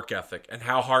his work ethic and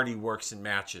how hard he works in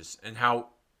matches and how,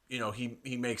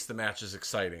 he makes the matches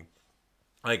exciting.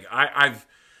 Like, I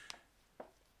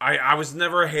was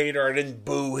never a hater. I didn't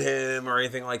boo him or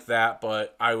anything like that,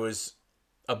 but I was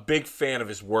a big fan of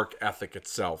his work ethic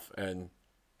itself. And,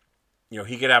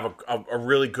 he could have a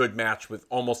really good match with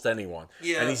almost anyone.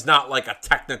 Yeah. And he's not like a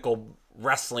technical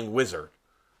wrestling wizard.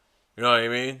 You know what I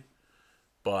mean?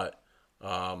 But,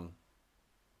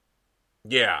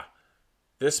 yeah.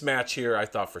 This match here, I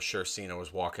thought for sure Cena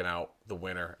was walking out the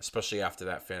winner, especially after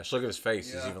that finish. Look at his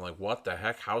face. Yeah. He's even like, what the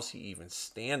heck? How's he even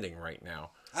standing right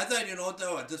now? I thought, you know what,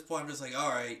 though? At this point, I'm just like, all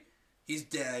right, he's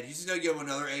dead. He's just going to give him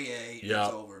another AA. And Yeah.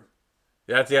 It's over.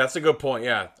 That's a good point.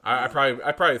 Yeah, I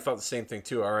probably thought the same thing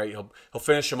too. All right, he'll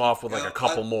finish him off with like a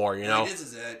couple more. This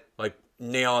is it. like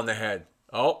nail on the head.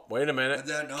 Oh, wait a minute. And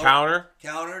then, Counter.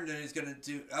 And then he's going to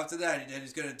do, after that, then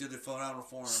he's going to do the phenomenal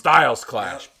form. Styles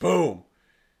clash. Yep. Boom.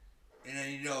 And then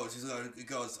he knows. He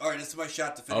goes, all right, this is my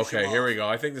shot to finish Okay, him here off. we go.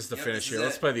 I think this is the Yep, finish this here. is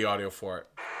Let's it. play the audio for it.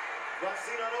 John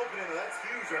Cena on opening. That's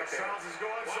huge right there. Styles is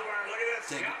going somewhere. Look at this.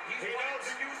 Take it. He's He wanting knows.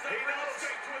 to use that He real knows.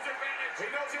 estate to his advantage.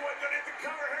 He knows he wasn't going to hit the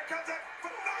cover. Here comes that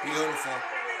phenomenal. Beautiful.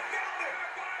 And he nailed it.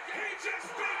 He just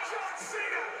beat John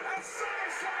Cena at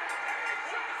SummerSlam.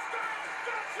 John Styles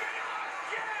does it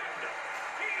again.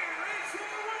 Here is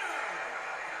your winner,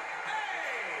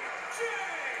 AJ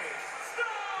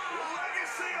Styles.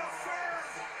 Legacy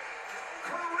affirmed.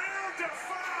 Career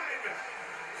defined.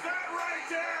 That right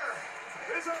there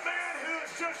is a man who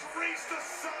has just reached the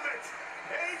summit.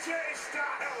 AJ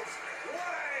Styles. What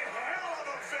a hell of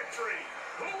a victory.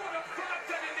 Who would have thought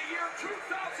that in the year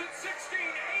 2016,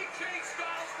 AJ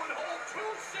Styles would hold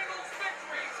two singles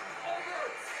victories over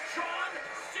John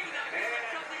Cena in the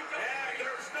And WWE?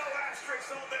 there's no asterisk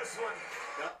on this one.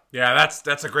 Yeah,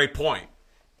 that's a great point.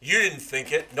 You didn't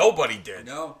think it. Nobody did.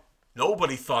 No.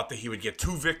 Nobody thought that he would get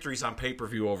 2 victories on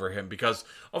pay-per-view over him because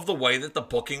of the way that the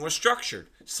booking was structured.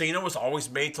 Cena was always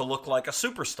made to look like a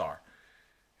superstar.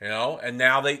 And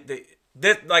now they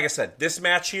like I said, this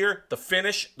match here, the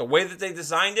finish, the way that they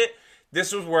designed it,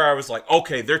 this was where I was like,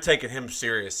 okay, they're taking him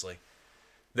seriously.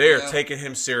 They are taking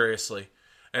him seriously.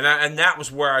 And that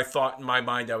was where I thought in my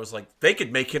mind, I was like, they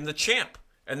could make him the champ.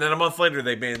 And then a month later,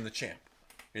 they made him the champ.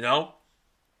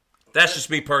 That's just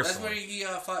me personally.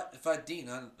 That's where he fought Dean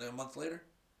a month later.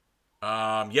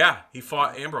 Yeah, he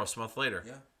fought Ambrose a month later.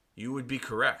 Yeah. You would be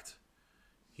correct.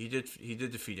 He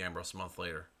did defeat Ambrose a month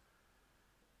later.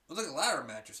 It was like a ladder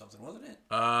match or something, wasn't it?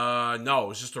 No, it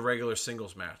was just a regular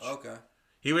singles match. Okay.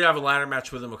 He would have a ladder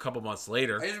match with him a couple months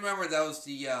later. I just remember that was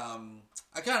the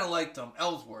I kind of liked him.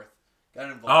 Ellsworth got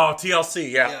involved. Oh,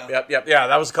 TLC, yeah. Yeah. Yep. Yeah,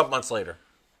 that was a couple months later.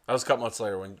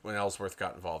 When Ellsworth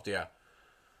got involved, yeah.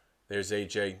 There's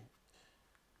AJ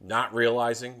not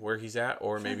realizing where he's at,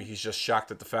 or maybe he's just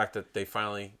shocked at the fact that they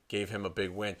finally gave him a big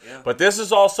win. Yeah. But this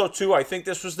is also, too, I think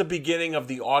this was the beginning of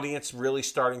the audience really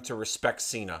starting to respect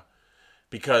Cena.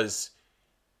 Because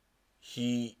of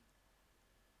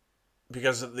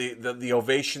the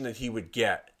ovation that he would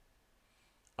get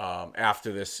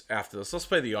after this. Let's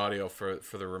play the audio for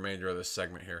the remainder of this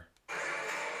segment here.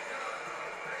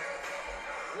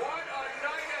 What a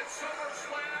night at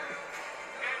SummerSlam,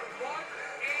 and what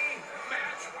a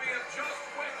match we have just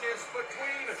witnessed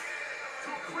between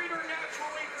two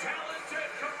preternaturally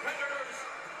talented competitors.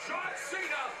 John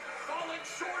Cena falling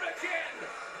short again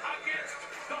against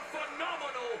the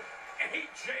phenomenal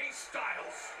AJ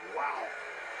Styles. Wow.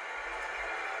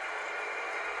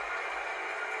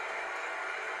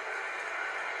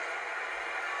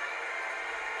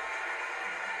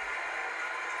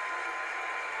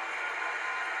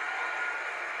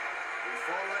 He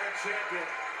fought like a champion.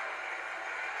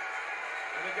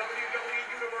 And the WWE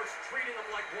Universe treating him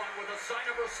like one with a sign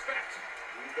of respect.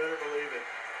 You better believe it.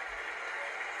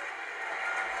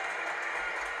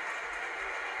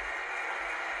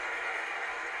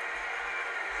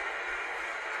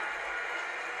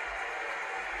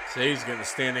 See, he's getting a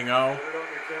standing O. Put it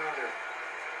on your calendar.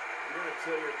 You're going to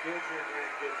tell your kids and your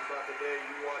grandkids about the day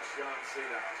you watched John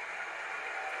Cena.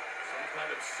 Some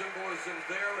kind of symbolism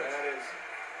there. That is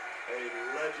a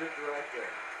legend right there.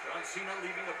 John Cena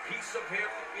leaving a piece of him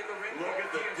in the ring. Look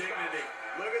at the dignity.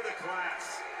 Look at the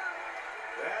class.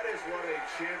 That is what a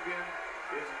champion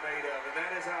is made of, and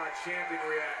that is how a champion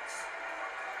reacts.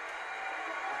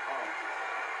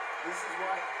 This is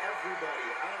why everybody,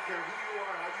 I don't care who you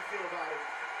are, how you feel about it,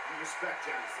 you respect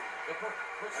John Cena. The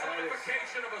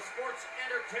personification of a sports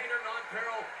entertainer,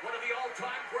 non-peril, one of the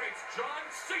all-time greats, John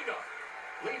Cena,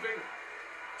 leaving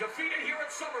defeated here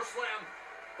at SummerSlam,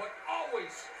 but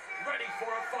always ready for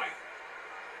a fight.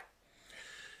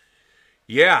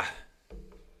 Yeah.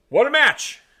 What a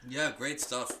match. Yeah, great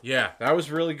stuff. Yeah, that was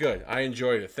really good. I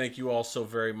enjoyed it. Thank you all so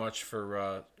very much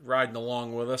for riding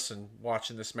along with us and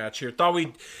watching this match here. Thought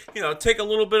we'd, take a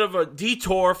little bit of a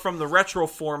detour from the retro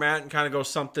format and kind of go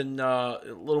something a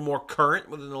little more current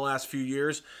within the last few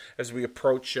years as we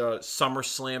approach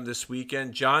SummerSlam this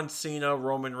weekend. John Cena,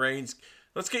 Roman Reigns.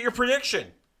 Let's get your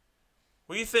prediction.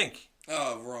 What do you think?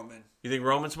 Oh, Roman. You think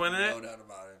Roman's winning it? No doubt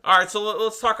about it. All right, so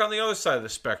let's talk on the other side of the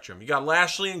spectrum. You got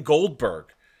Lashley and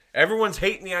Goldberg. Everyone's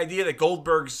hating the idea that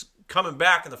Goldberg's coming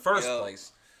back in the first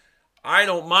place. I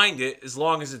don't mind it as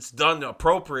long as it's done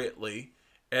appropriately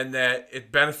and that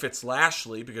it benefits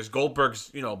Lashley because Goldberg's,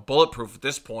 bulletproof at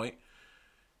this point.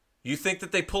 You think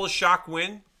that they pull a shock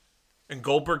win and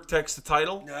Goldberg takes the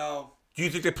title? No. Do you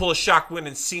think they pull a shock win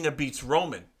and Cena beats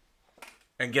Roman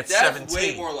and gets That's 17?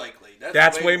 Way more likely.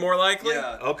 That's way more likely?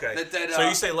 Yeah. Okay. So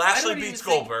you say Lashley beats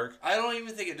Goldberg. I don't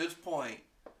even think at this point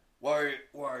where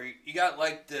you got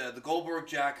like the Goldberg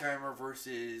Jackheimer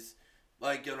versus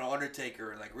like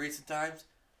Undertaker in like recent times.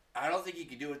 I don't think he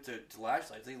could do it to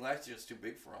Lashley. I think Lashley's just too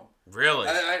big for him. Really?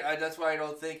 I that's why I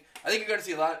don't think. I think you're going to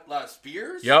see a lot of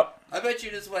spears. Yep. I bet you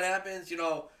this is what happens. 10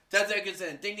 seconds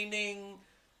in, ding ding ding.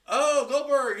 Oh,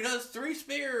 Goldberg, he does 3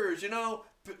 spears.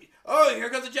 Oh, here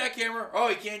comes the jackhammer. Oh,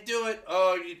 he can't do it.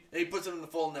 Oh, he puts him in the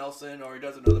full Nelson, or he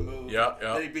does another move. Yeah.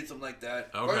 Then he beats him like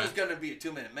that. Okay. Or it's going to be a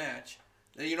 2-minute match.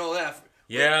 You know that.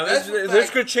 Yeah, there's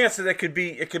a good chance that it could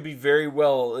be very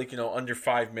well under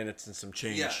 5 minutes and some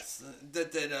change. Yes,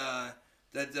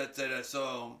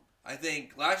 so I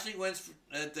think Lashley wins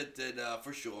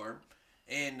for sure,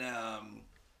 and can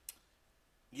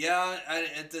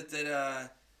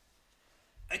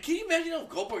you imagine if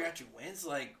Goldberg actually wins?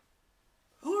 Like,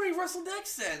 who would he wrestle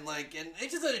next then? Like, and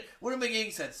it just wouldn't make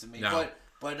any sense to me. No.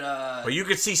 But you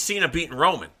could see Cena beating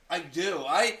Roman. I do.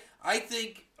 I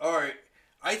think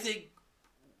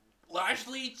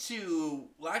Lashley to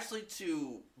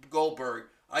Goldberg,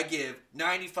 I give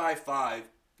 95-5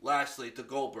 Lashley to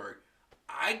Goldberg.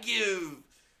 I give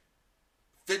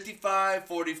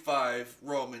 55-45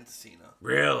 Roman to Cena.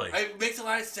 Really? It makes a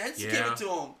lot of sense to give it to him.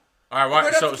 All right,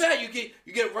 right off the bat,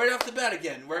 you get right off the bat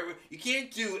again. Right, you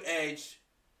can't do Edge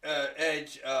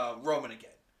Roman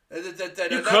again.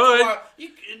 You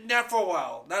could. Not for a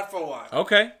while.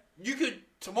 Okay. You could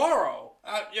tomorrow.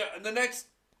 The next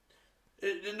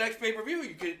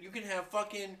pay-per-view, you can have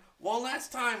fucking one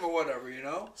last time or whatever,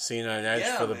 Cena and Edge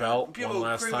for the belt people one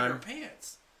last time. Their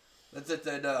pants.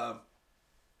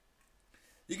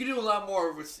 You can do a lot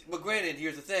more. But granted,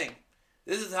 here's the thing.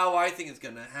 This is how I think it's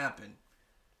gonna happen.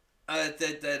 If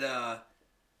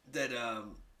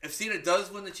Cena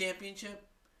does win the championship,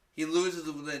 he loses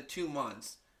within 2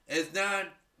 months. And it's not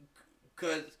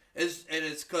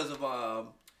it's because of the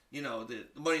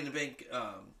Money in the Bank.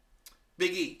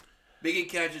 Big E. Big E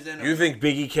cashes in. You think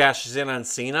Big E cashes in on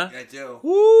Cena? I do.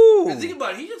 Woo! And think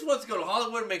about it. He just wants to go to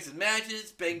Hollywood, makes his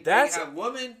matches, bang have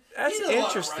women. That's he doesn't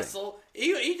interesting. Want to wrestle.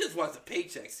 He just wants a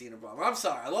paycheck, Cena Bomb. I'm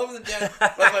sorry. I love him to death,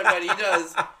 but he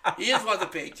does. He just wants a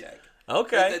paycheck.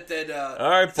 Okay. All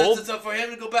right, bold. It's up for him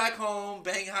to go back home,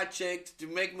 bang hot chicks, to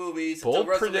make movies. Bold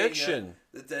prediction.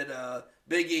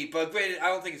 Big E. But granted, I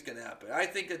don't think it's going to happen. I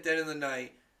think at the end of the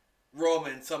night,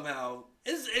 Roman somehow...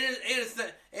 It's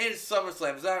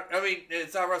SummerSlam.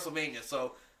 It's not WrestleMania,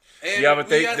 so... And yeah, but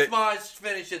we got smudge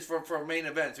finishes for main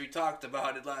events. We talked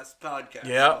about it last podcast.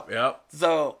 Yep.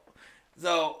 So,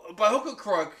 by hook or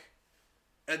crook,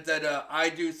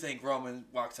 I do think Roman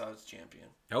walks out as champion.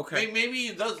 Okay. Maybe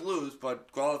he does lose,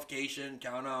 but qualification,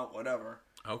 count out, whatever.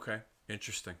 Okay.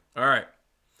 Interesting. All right,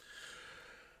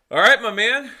 my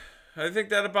man. I think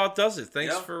that about does it.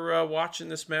 Thanks for watching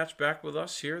this match back with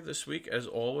us here this week, as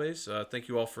always. Thank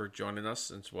you all for joining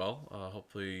us as well.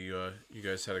 Hopefully you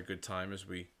guys had a good time as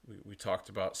we talked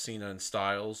about Cena and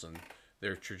Styles and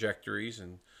their trajectories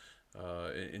and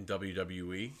in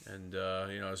WWE. And,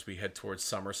 as we head towards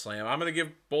SummerSlam, I'm going to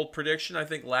give bold prediction. I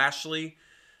think Lashley,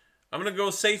 I'm going to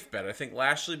go safe bet. I think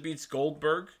Lashley beats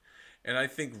Goldberg, and I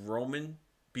think Roman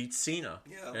beats Cena.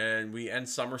 Yeah. And we end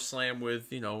SummerSlam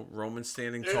with, Roman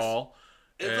standing tall.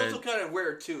 It's also kind of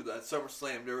weird, too, that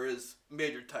SummerSlam there is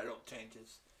major title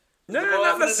changes. No,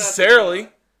 not necessarily.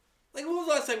 Like, when was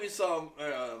the last time you saw him?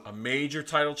 A major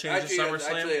title change at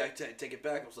SummerSlam? Actually, I take it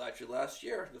back. It was actually last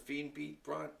year. The Fiend beat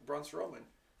Braun Strowman.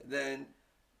 And then,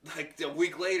 like, a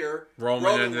week later,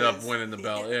 Roman ended up winning the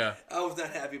belt, yeah. I was not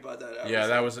happy about that. I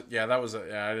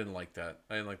didn't like that.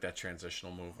 I didn't like that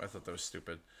transitional move. I thought that was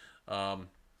stupid.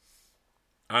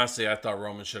 Honestly, I thought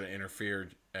Roman should have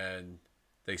interfered, and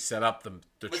they set up the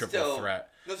triple threat.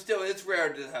 But still, it's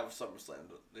rare to have SummerSlam.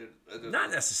 Not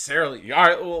necessarily. All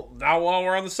right, well, now while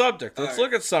we're on the subject, let's All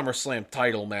look at SummerSlam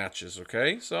title matches,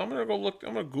 okay? So I'm going to go look.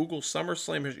 I'm going to Google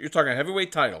SummerSlam. You're talking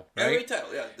heavyweight title, right? Heavyweight title,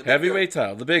 yeah. Heavyweight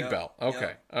title, the big Yeah, belt.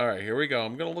 Okay. yeah. All right, here we go.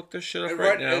 I'm going to look this shit up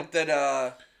right now.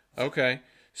 Okay.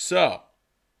 So.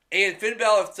 And Finn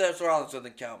Balor and Seth Rollins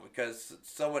doesn't count because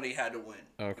somebody had to win.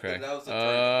 Okay. That was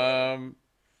the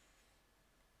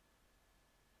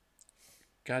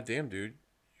God damn, dude.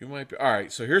 You might be. All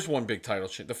right, so here's one big title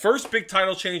change. The first big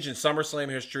title change in SummerSlam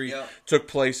history took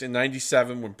place in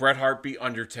 '97 when Bret Hart beat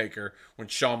Undertaker when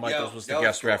Shawn Michaels was the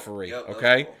guest referee.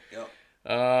 Okay?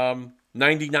 Cool.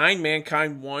 99,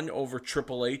 Mankind won over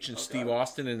Triple H and Steve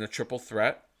Austin in a triple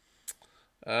threat.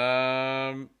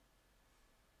 So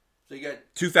you got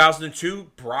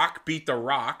 2002, Brock beat The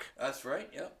Rock. That's right,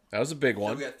 yeah. That was a big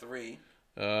one. So we got 3.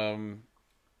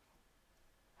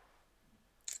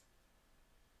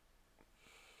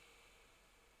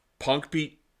 Punk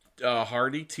beat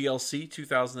Hardy, TLC,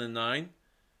 2009.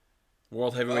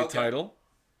 World Heavyweight title.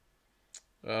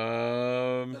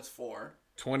 That's 4.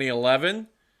 2011.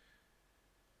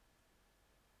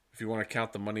 If you want to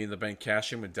count the Money in the Bank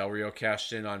cash-in when Del Rio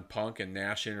cashed in on Punk and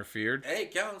Nash interfered. Hey,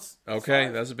 it counts. Okay,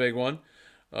 that's a big one.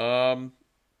 Here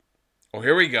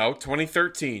we go.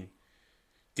 2013.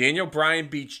 Daniel Bryan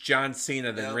beats John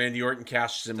Cena, then Randy Orton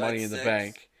cashes in Money in the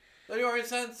Bank. So you already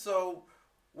said so.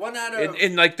 1 out of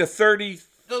in like the 30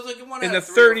 those like 1 in out the of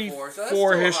 3 or 4,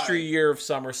 34 so history year of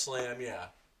SummerSlam. Yeah,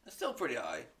 that's still pretty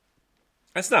high.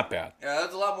 That's not bad. Yeah,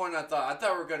 that's a lot more than I thought. I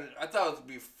thought it would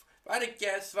be. If I had to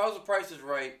guess, if I was the Price is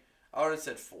Right, I would have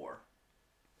said 4.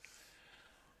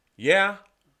 Yeah,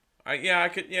 I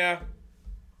could. Yeah,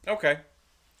 okay.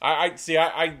 I see.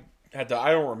 I had to.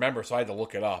 I don't remember, so I had to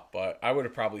look it up. But I would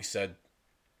have probably said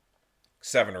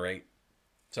 7 or 8.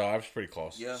 So I was pretty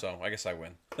close. Yeah. So I guess I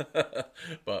win.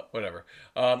 But whatever.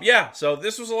 Yeah. So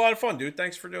this was a lot of fun, dude.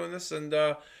 Thanks for doing this, and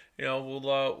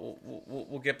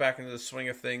we'll get back into the swing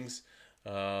of things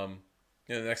in the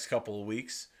next couple of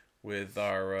weeks with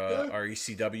our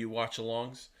ECW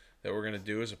watch-alongs that we're gonna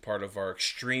do as a part of our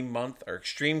Extreme Month, our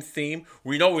Extreme theme.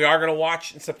 We know we are gonna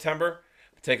watch in September.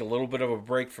 Take a little bit of a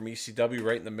break from ECW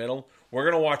right in the middle. We're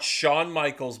gonna watch Shawn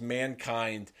Michaels'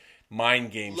 Mankind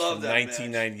Mind Games from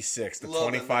 1996, the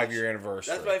 25-year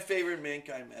anniversary. That's my favorite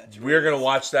Mankind match. We're going to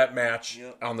watch that match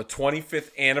on the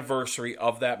 25th anniversary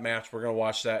of that match. We're going to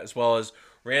watch that as well as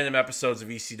random episodes of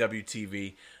ECW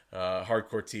TV,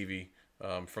 Hardcore TV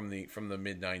from the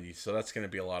mid-90s. So that's going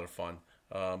to be a lot of fun.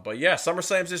 But yeah,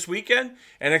 SummerSlam's this weekend.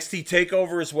 NXT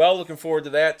TakeOver as well. Looking forward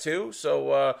to that too.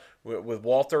 So with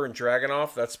Walter and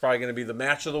Dragunov, that's probably going to be the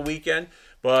match of the weekend.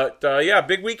 But yeah,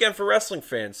 big weekend for wrestling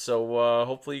fans. So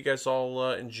hopefully you guys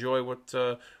all enjoy what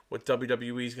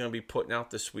WWE is going to be putting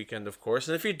out this weekend, of course.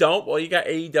 And if you don't, well, you got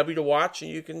AEW to watch, and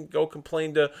you can go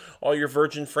complain to all your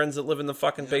virgin friends that live in the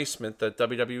fucking basement that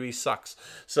WWE sucks.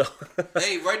 So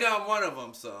hey, right now I'm one of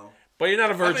them. So. But you're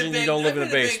not a virgin. You don't live in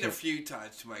a basement. I've been a few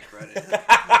times, to my credit.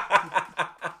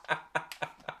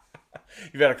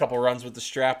 You've had a couple runs with the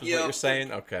strap, is what you're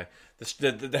saying? Okay.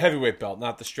 The heavyweight belt,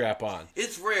 not the strap on.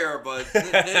 It's rare, but...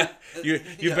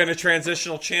 You've been a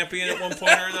transitional champion at one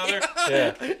point or another?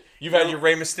 Yeah. You've had your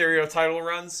Rey Mysterio title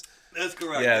runs? That's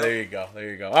correct. Yeah, there you go.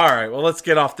 All right, well, let's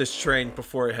get off this train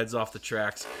before it heads off the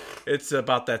tracks. It's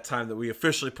about that time that we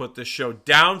officially put this show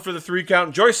down for the 3 count.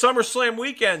 Enjoy SummerSlam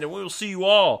weekend, and we will see you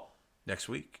all next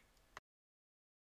week.